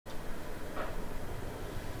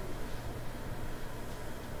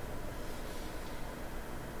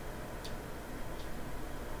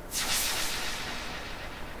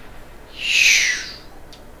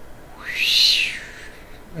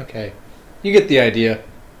Okay. You get the idea.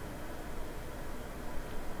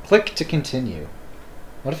 Click to continue.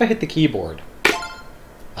 What if I hit the keyboard?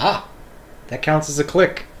 Ah! That counts as a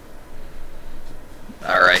click.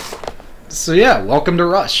 Alright. So yeah, welcome to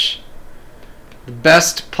Rush. The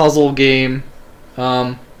best puzzle game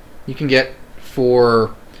you can get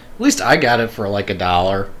for... At least I got it for like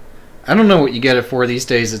 $1. I don't know what you get it for these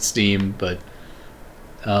days at Steam, but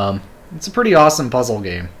it's a pretty awesome puzzle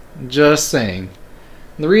game. Just saying.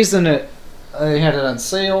 And the reason I had it on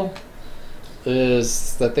sale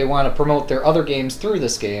is that they want to promote their other games through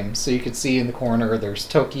this game. So you can see in the corner there's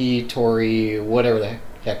Toki, Tori, whatever the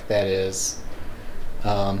heck that is.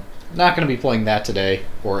 Not going to be playing that today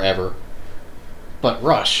or ever. But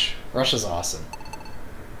Rush. Rush is awesome.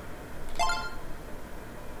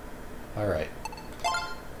 Alright.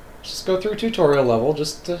 Just go through a tutorial level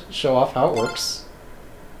just to show off how it works.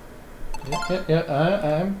 Yep,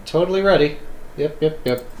 I'm totally ready.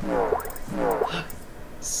 Yep.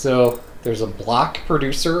 So, there's a block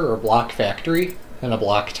producer or block factory and a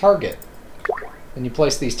block target. Then you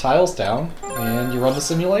place these tiles down and you run the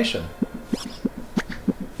simulation.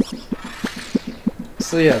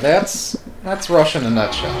 So yeah, that's Rush in a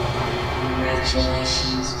nutshell.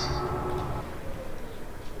 Congratulations.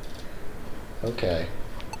 Okay.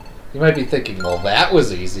 You might be thinking, well, that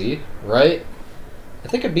was easy, right? I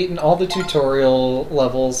think I've beaten all the tutorial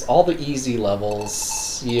levels, all the easy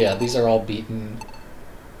levels. Yeah, these are all beaten.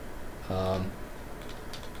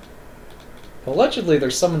 Allegedly,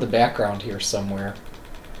 there's some in the background here somewhere,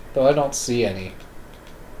 though I don't see any.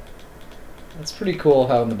 It's pretty cool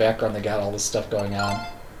how in the background they got all this stuff going on.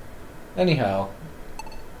 Anyhow,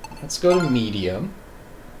 let's go to medium.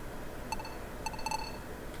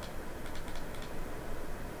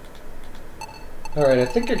 Alright, I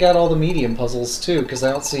think I got all the medium puzzles too, because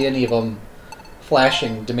I don't see any of them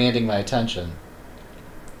flashing, demanding my attention.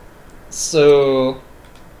 So,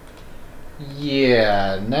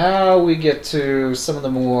 yeah, now we get to some of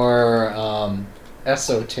the more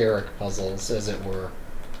esoteric puzzles, as it were.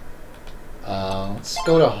 Let's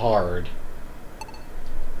go to hard.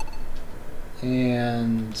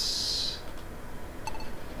 And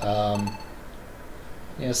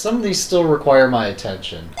yeah, some of these still require my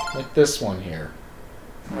attention, like this one here.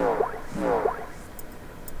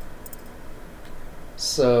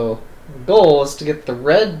 So the goal is to get the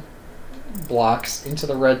red blocks into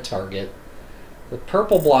the red target, the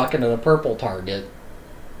purple block into the purple target,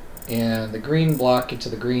 and the green block into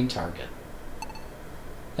the green target.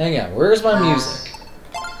 Hang on, where's my music?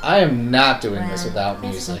 I am not doing this without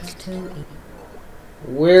music.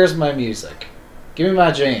 Where's my music? Give me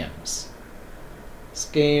my jams. This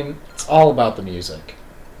game, it's all about the music.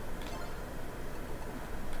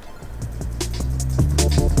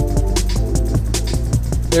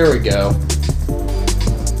 There we go.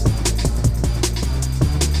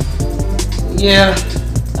 Yeah,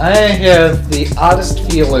 I have the oddest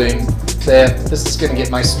feeling that this is going to get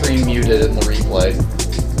my stream muted in the replay.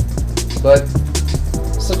 But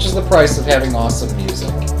such is the price of having awesome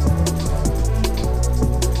music.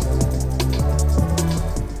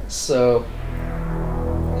 So,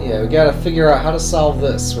 yeah, we gotta figure out how to solve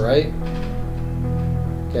this, right?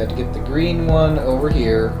 Gotta get the green one over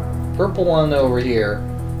here, purple one over here,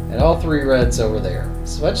 and all three reds over there.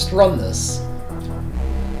 So I just run this.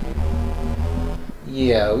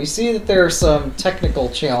 Yeah, we see that there are some technical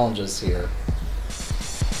challenges here.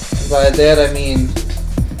 And by that I mean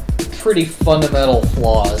pretty fundamental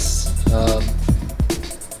flaws.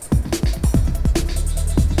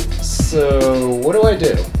 So, what do I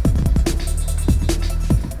do?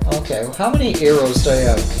 Okay, well, how many arrows do I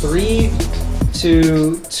have? 3,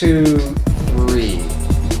 2, 2, 3.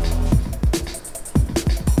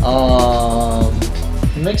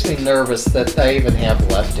 It makes me nervous that I even have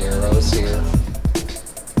left arrows here.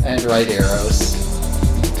 And right arrows.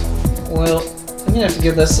 Well, I'm gonna have to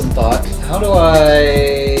give this some thought. How do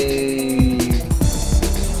I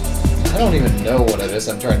don't even know what it is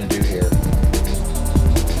I'm trying to do here.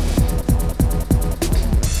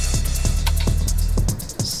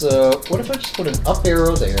 So, what if I just put an up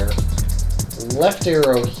arrow there, left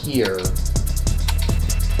arrow here,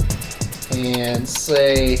 and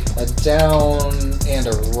say a down and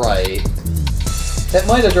a right? That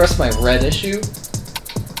might address my red issue,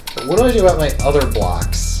 but what do I do about my other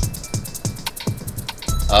blocks?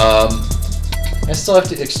 I still have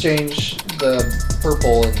to exchange the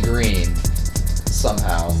purple and green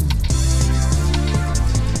somehow.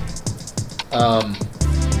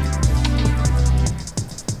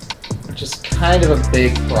 Which is kind of a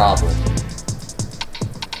big problem.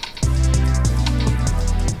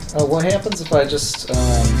 Oh, what happens if I just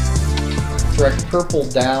direct purple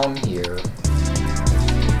down here.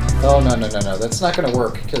 Oh, no, no, no, no. That's not going to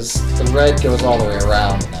work, because the red goes all the way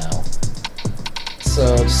around now.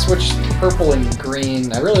 So, to switch purple and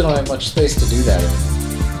green, I really don't have much space to do that in.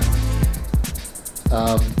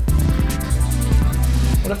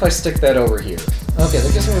 What if I stick that over here? Okay,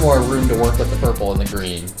 that gives me more room to work with the purple and the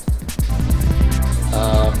green.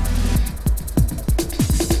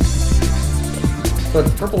 But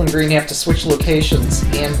purple and green have to switch locations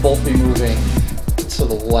and both be moving to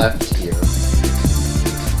the left here.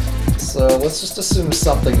 So let's just assume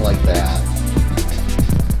something like that.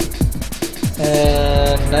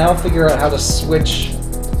 And now figure out how to switch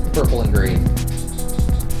purple and green.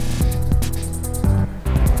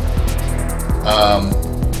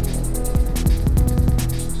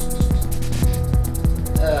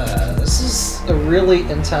 This is a really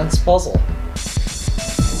intense puzzle.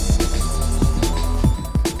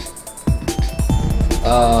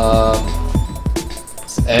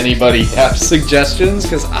 Does anybody have suggestions?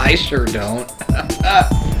 Because I sure don't.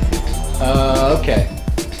 Okay.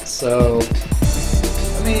 So,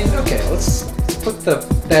 I mean, okay, let's put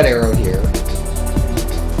that arrow here.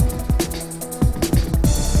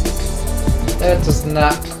 That does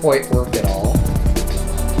not quite work at all.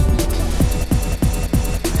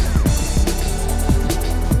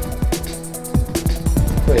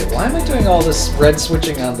 Wait, why am I doing all this red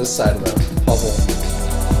switching on this side of the puzzle?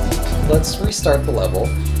 Let's restart the level.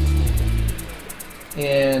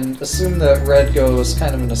 And assume that red goes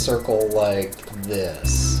kind of in a circle like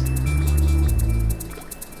this.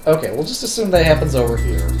 Okay, we'll just assume that happens over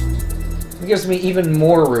here. It gives me even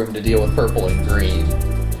more room to deal with purple and green.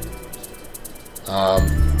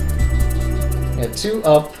 Yeah, 2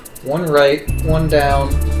 up, 1 right, 1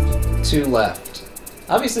 down, 2 left.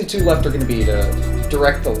 Obviously 2 left are going to be to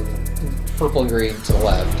direct the purple and green to the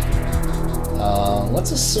left.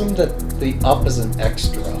 Let's assume that the up is an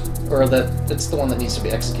extra, or that it's the one that needs to be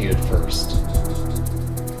executed first.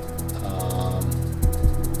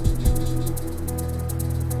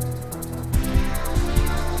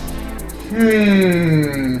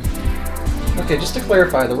 Okay, just to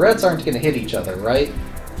clarify, the reds aren't going to hit each other, right?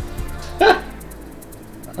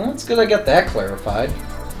 Well, it's good I got that clarified.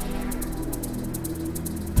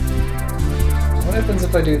 What happens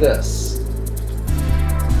if I do this?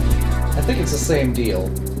 I think it's the same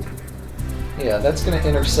deal. Yeah, that's going to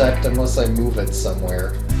intersect unless I move it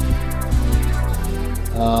somewhere.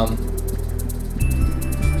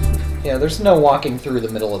 Yeah, there's no walking through the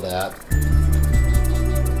middle of that.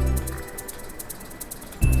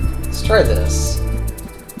 Let's try this.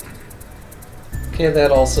 Okay,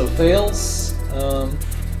 that also fails.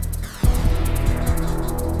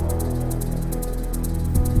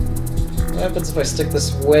 What happens if I stick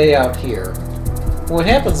this way out here? What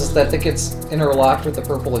happens is that it gets interlocked with the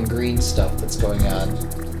purple and green stuff that's going on.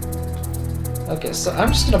 Okay, so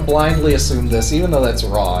I'm just going to blindly assume this, even though that's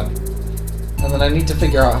wrong. And then I need to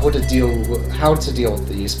figure out how to deal with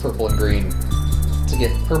these purple and green to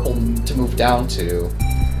get purple to move down to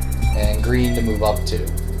and green to move up to.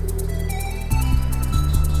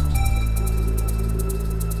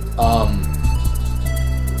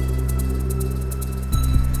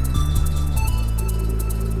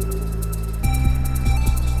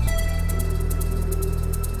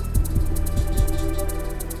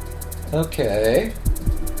 Okay.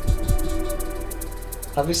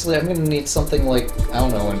 Obviously, I'm going to need something like, I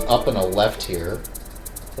don't know, an up and a left here.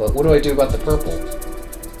 But what do I do about the purple?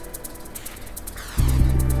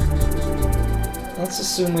 Let's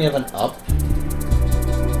assume we have an up.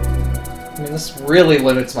 I mean, this really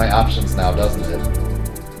limits my options now, doesn't it?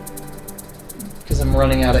 Because I'm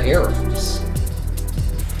running out of arrows.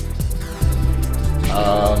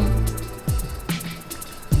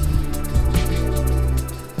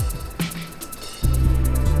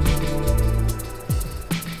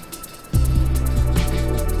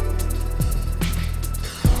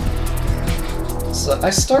 So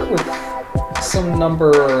I start with some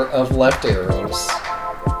number of left arrows.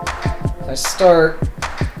 Let's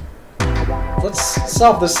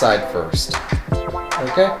solve this side first.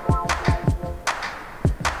 Okay?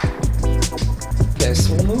 Okay,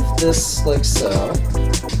 so we'll move this like so.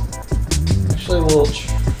 Actually, let's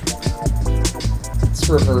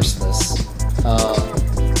reverse this.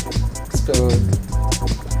 Let's go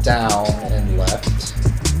down and left.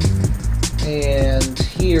 And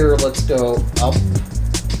here, let's go up.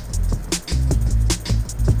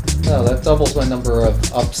 No, that doubles my number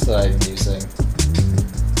of ups that I'm using.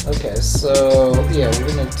 Okay, so yeah, we're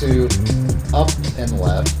gonna do up and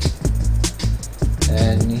left.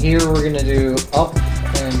 And here we're gonna do up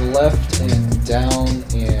and left and down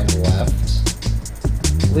and left.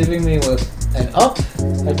 Leaving me with and up,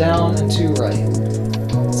 a down, and 2 right.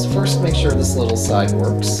 Let's first make sure this little side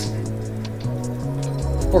works.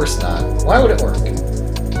 Of course not. Why would it work?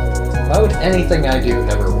 Why would anything I do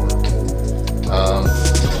ever work?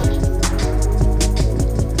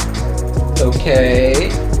 Okay,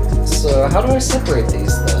 so how do I separate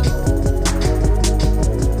these then?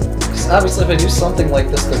 Because obviously if I do something like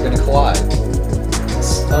this, they're going to collide.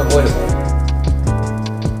 It's unavoidable.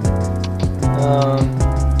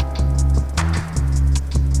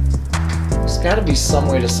 There's got to be some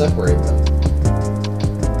way to separate them.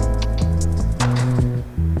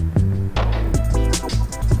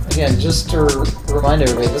 Again, just to remind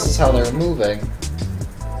everybody, this is how they're moving.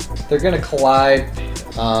 They're going to collide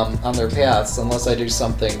on their paths unless I do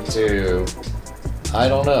something to... I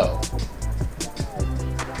don't know.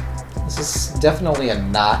 This is definitely a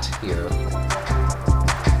knot here.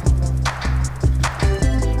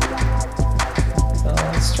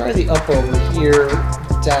 Let's try the up over here,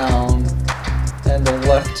 down, and the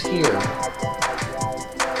left here.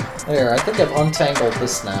 There, I think I've untangled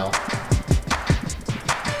this now.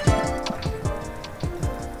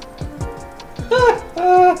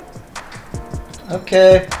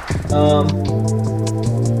 Okay, well,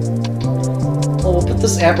 we'll put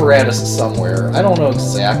this apparatus somewhere. I don't know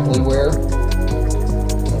exactly where.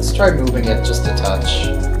 Let's try moving it just a touch.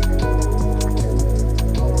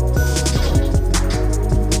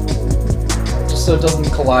 Just so it doesn't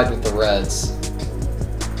collide with the reds.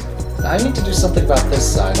 I need to do something about this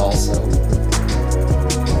side also.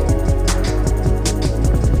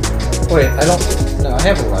 Wait, I don't... No, I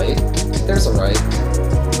have a right. There's a right.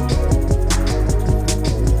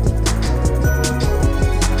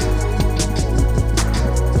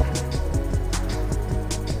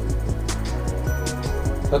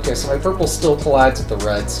 Okay, so my purple still collides with the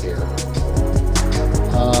reds here.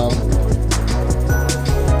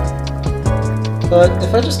 But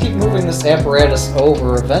if I just keep moving this apparatus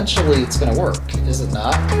over, eventually it's going to work, is it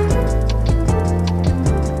not?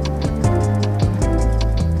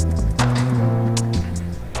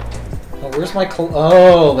 Oh, where's my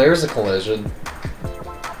oh, there's a collision.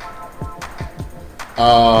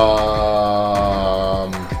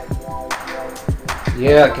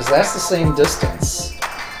 Yeah, because that's the same distance.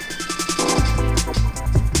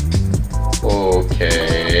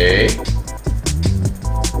 Okay.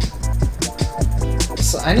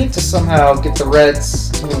 So I need to somehow get the reds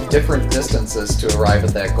to move different distances to arrive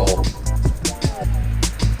at that goal.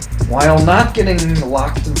 While not getting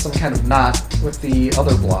locked in some kind of knot with the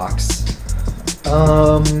other blocks.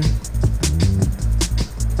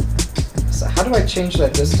 So how do I change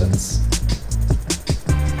that distance?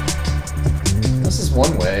 This is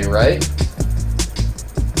one way, right?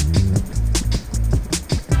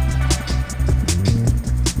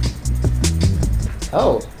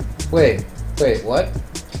 Oh, wait, what?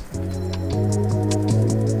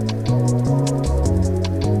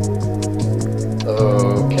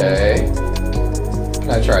 Okay. Can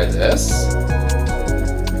I try this?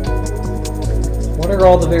 What are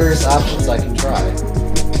all the various options I can try?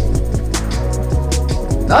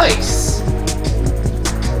 Nice!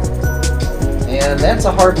 And that's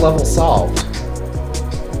a hard level solved.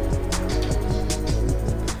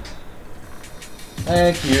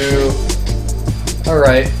 Thank you.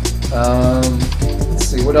 Alright, let's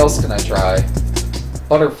see, what else can I try?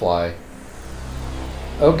 Butterfly.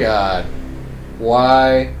 Oh god.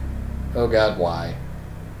 Why? Oh god, why?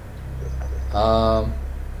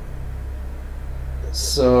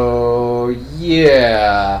 So,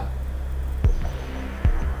 yeah.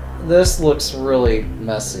 This looks really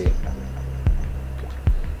messy.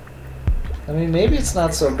 I mean, maybe it's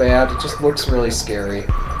not so bad, it just looks really scary.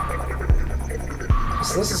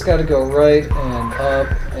 So this has got to go right and up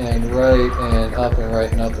and right and up and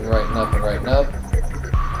right and up and right and up and right and up.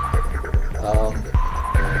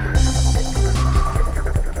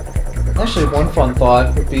 Actually, one fun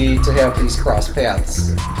thought would be to have these cross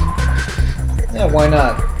paths. Yeah, why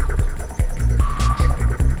not?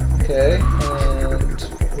 Okay, and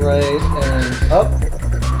right and up,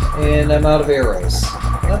 and I'm out of arrows.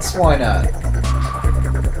 That's why not.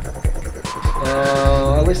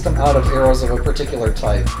 At least I'm out of arrows of a particular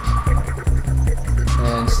type.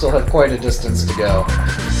 And still have quite a distance to go.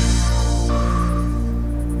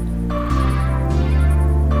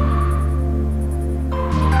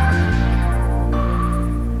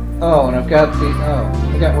 Oh, and I've got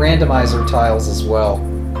I've got randomizer tiles as well.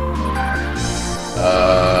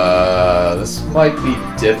 This might be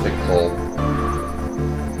difficult.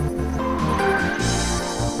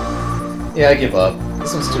 Yeah, I give up.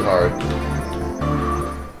 This one's too hard.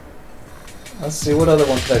 Let's see, what other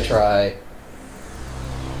one could I try?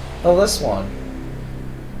 Oh, this one.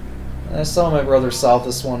 I saw my brother solve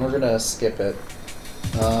this one. We're gonna skip it.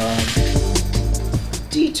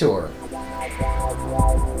 Detour.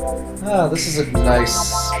 Ah, this is a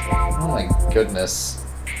nice... Oh my goodness.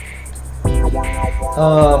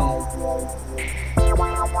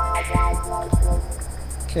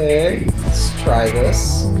 Okay, let's try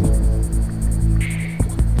this.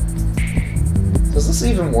 Does this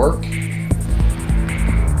even work?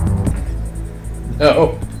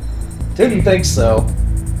 No. Didn't think so.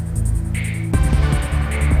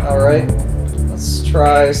 Alright, let's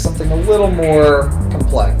try something a little more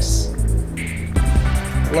complex.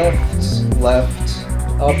 Left, left,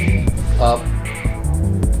 up, up.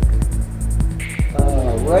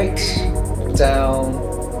 Right, down.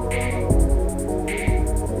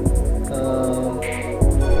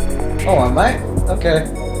 Oh, am I? Okay.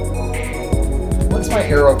 What's my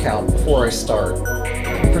arrow count before I start?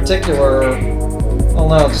 In particular, oh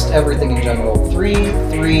no, just everything in general. 3,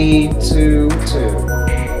 3, 2, 2.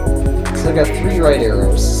 So I got 3 right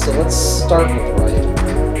arrows. So let's start with right.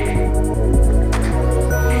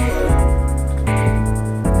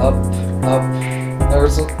 Up, up.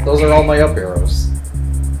 Those are all my up arrows.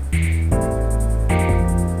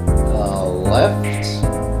 Left,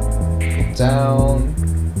 down,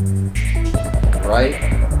 right,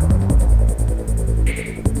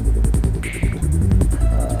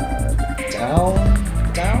 down,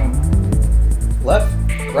 down, left,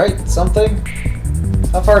 right, something.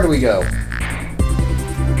 How far do we go?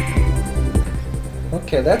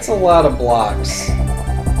 Okay, that's a lot of blocks.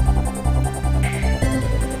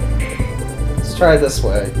 Let's try this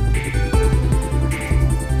way.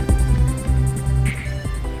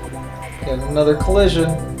 Get another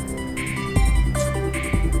collision.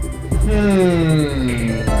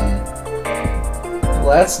 Well,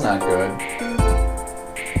 that's not good.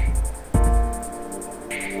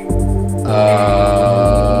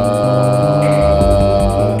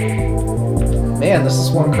 Man, this is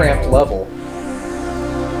one cramped level.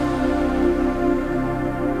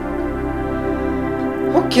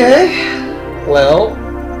 Okay. Well,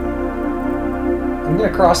 I'm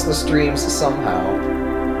gonna cross the streams somehow.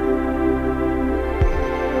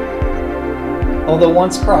 Although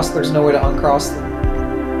once crossed, there's no way to uncross them.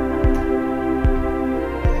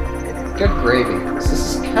 Good gravy. So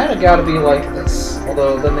this has kind of got to be like this.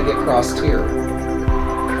 Although then they get crossed here.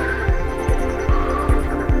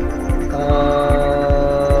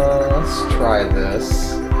 Let's try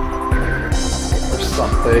this. Or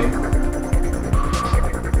something.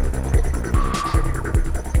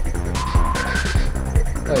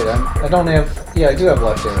 Wait, I don't have... Yeah, I do have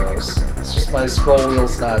left arrows. It's just my scroll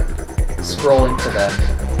wheel's not scrolling to them.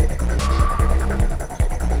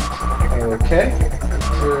 Okay.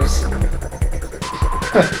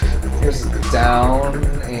 Here's a down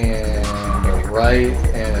and a right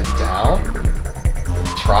and a down.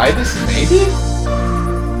 Try this, maybe?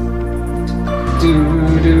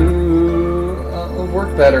 It'll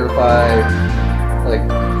work better if I, like,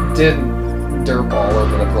 did derp all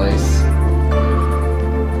over the place.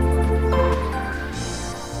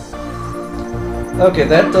 Okay,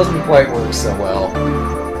 that doesn't quite work so well.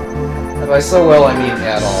 And by so well, I mean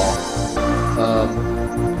at all.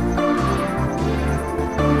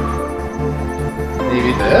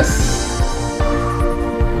 Maybe this?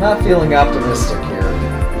 I'm not feeling optimistic here.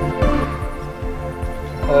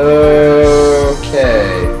 Okay.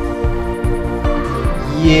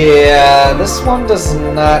 Yeah, this one does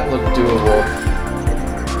not look doable.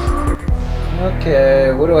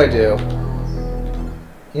 Okay, what do I do?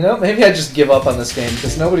 You know, maybe I just give up on this game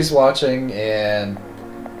because nobody's watching and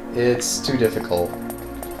it's too difficult.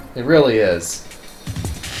 It really is.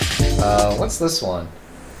 What's this one?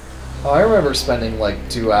 Oh, I remember spending like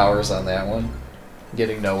 2 hours on that one.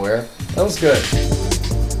 Getting nowhere. That was good.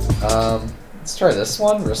 Let's try this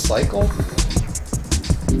one. Recycle.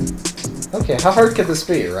 Okay, how hard could this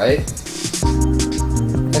be, right?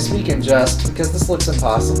 I speak in jest because this looks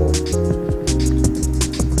impossible.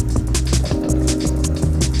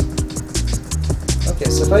 Okay,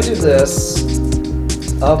 so if I do this,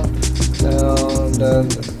 up, down, down,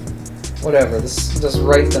 whatever, this does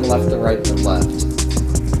right, then left, then right, then left.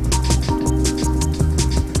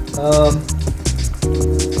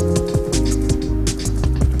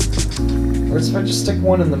 Or if I just stick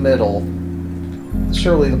one in the middle,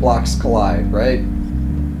 surely the blocks collide, right?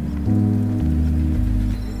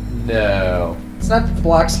 No. It's not that the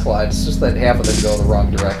blocks collide, it's just that half of them go the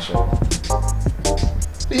wrong direction.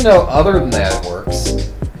 But you know, other than that, it works.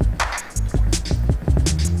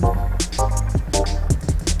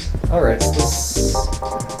 Alright, so this...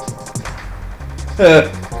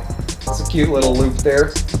 it's a cute little loop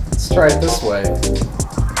there. Let's try it this way.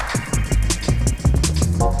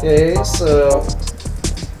 Okay, so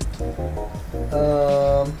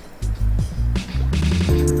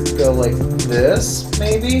go like this,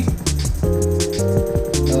 maybe?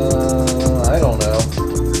 I don't know.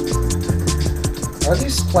 Are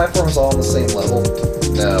these platforms all on the same level?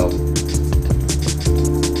 No.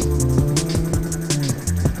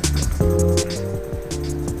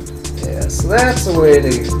 Yeah, so that's a way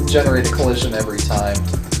to generate a collision every time.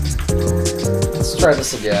 Let's try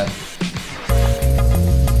this again.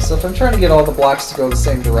 So if I'm trying to get all the blocks to go the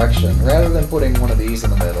same direction, rather than putting one of these in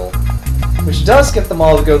the middle, which does get them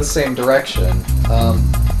all to go the same direction,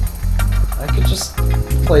 I could just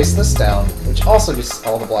place this down, which also gets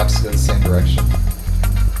all the blocks to go the same direction.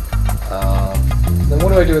 Then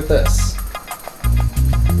what do I do with this?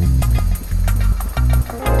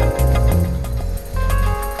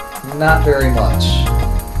 Not very much.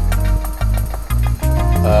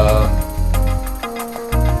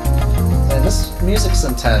 And this music's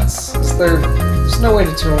intense. There's no way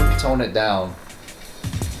to tone it down.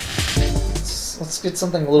 Let's get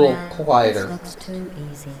something a little quieter. This looks too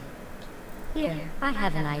easy. Here, I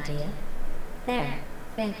have an idea. There,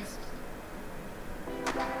 fixed.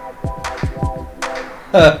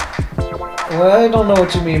 Well, I don't know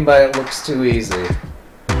what you mean by it looks too easy.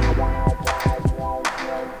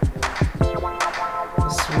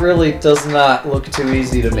 This really does not look too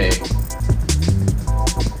easy to me.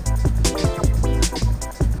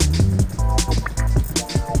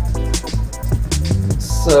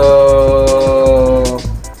 So...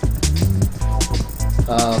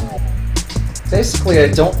 basically I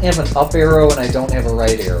don't have an up arrow and I don't have a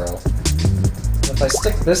right arrow. If I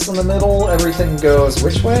stick this in the middle, everything goes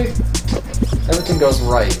which way? Everything goes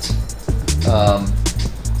right.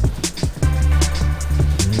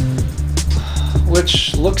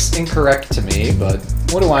 Which looks incorrect to me, but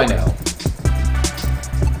what do I know?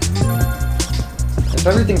 If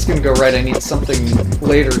everything's gonna go right, I need something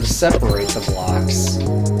later to separate the blocks.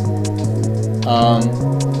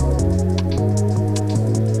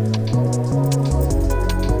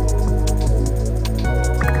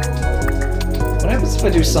 What happens if I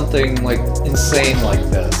do something, like, insane like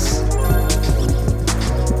this?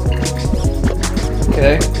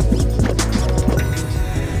 Okay.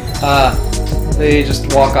 They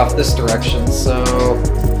just walk off this direction, so...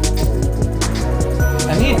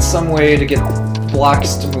 I need some way to get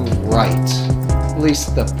blocks to move right. At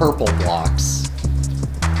least the purple blocks.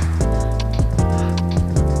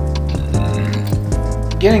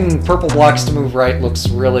 Getting purple blocks to move right looks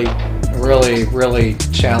really, really, really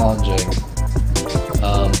challenging.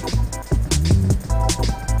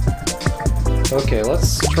 Okay,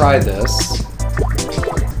 let's try this.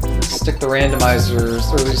 Stick the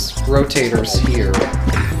randomizers, or these rotators here.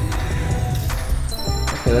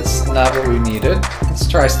 Okay, that's not what we needed. Let's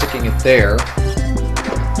try sticking it there.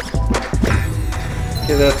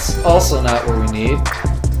 Okay, that's also not what we need.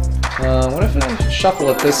 What if I shuffle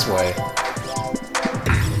it this way?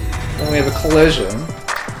 Then we have a collision.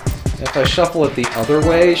 If I shuffle it the other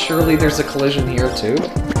way, surely there's a collision here too?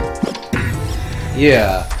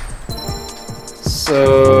 Yeah. So...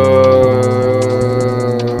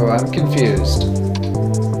 I'm confused.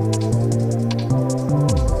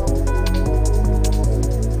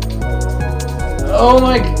 Oh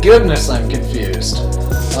my goodness, I'm confused.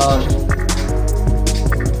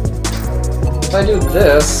 If I do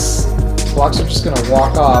this, blocks are just gonna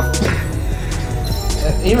walk off.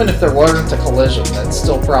 And even if there wasn't a collision, that's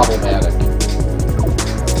still problematic.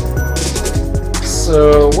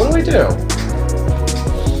 So, what do we do?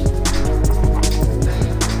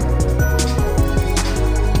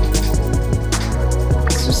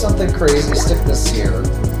 Something crazy, stick this here.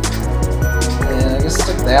 And I guess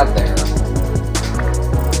stick that there.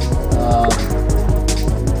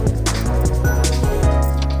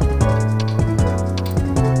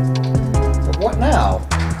 But what now?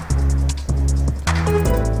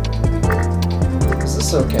 Is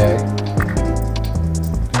this okay?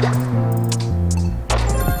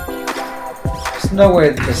 There's no way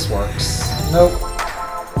that this works. Nope.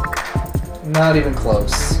 Not even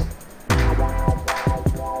close.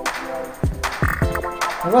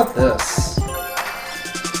 What about this?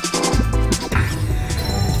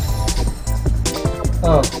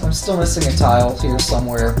 Oh, I'm still missing a tile here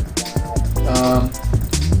somewhere.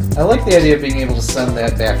 I like the idea of being able to send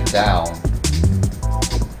that back down.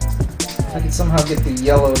 If I could somehow get the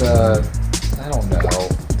yellow to... I don't know.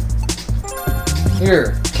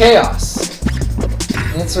 Here, chaos!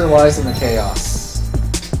 The answer lies in the chaos.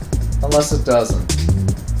 Unless it doesn't.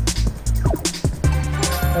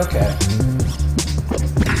 Okay.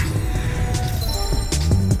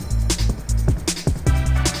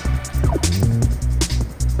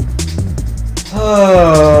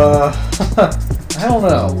 I don't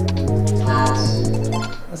know. Pass.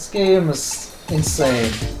 This game is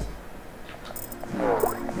insane.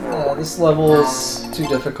 Yeah, this level is too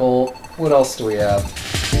difficult. What else do we have?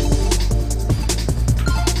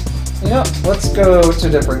 You know, let's go to a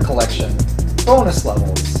different collection. Bonus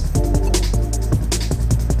levels.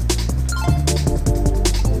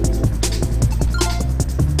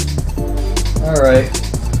 Alright.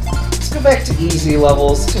 Let's go back to easy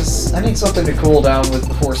levels, because I need something to cool down with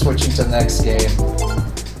before switching to the next game.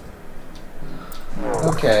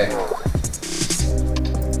 Okay.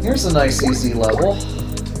 Here's a nice easy level.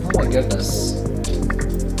 Oh my goodness.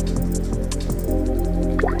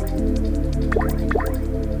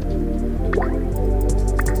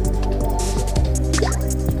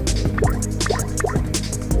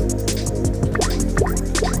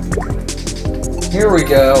 Here we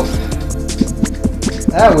go.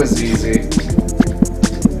 That was easy.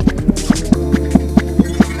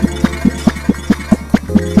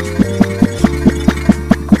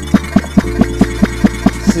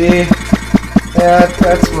 See?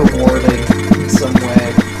 That's rewarding in some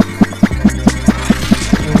way.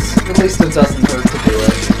 At least it doesn't hurt to do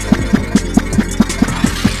it.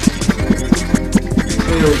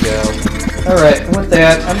 Here we go. Alright, and with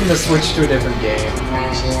that, I'm gonna switch to a different game.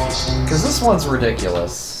 Because this one's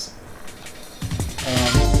ridiculous.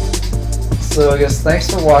 So I guess thanks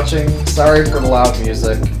for watching. Sorry for the loud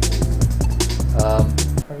music.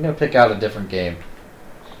 I'm gonna pick out a different game.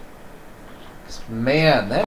 Man, that